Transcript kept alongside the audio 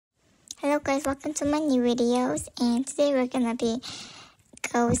Hello guys, welcome to my new videos, and today we're gonna be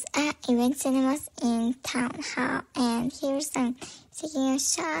goes at Event Cinemas in Town Hall, and here's taking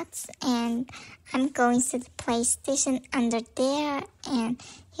shots, and I'm going to the PlayStation under there, and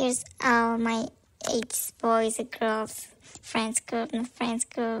here's all my age boys and girls, friends group,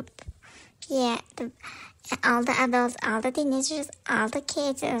 yeah, all the adults, all the teenagers, all the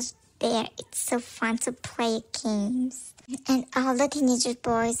kids are there. It's so fun to play games. And all the teenagers,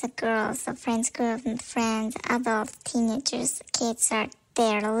 boys and girls, the friends group and friends, adults, teenagers, kids are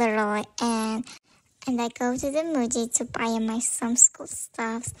there literally. And I go to the movie to buy some school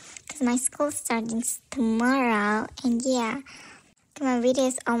stuff because my school starts tomorrow. And yeah, my video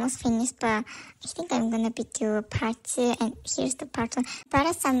is almost finished, but I think I'm gonna be doing a part 2, and here's the part 1.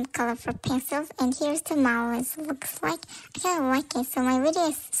 Bought some colorful pencils, and here's the model. It looks like I kind of like it, so my video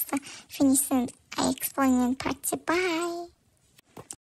is finished, and I explain in part 2. Bye!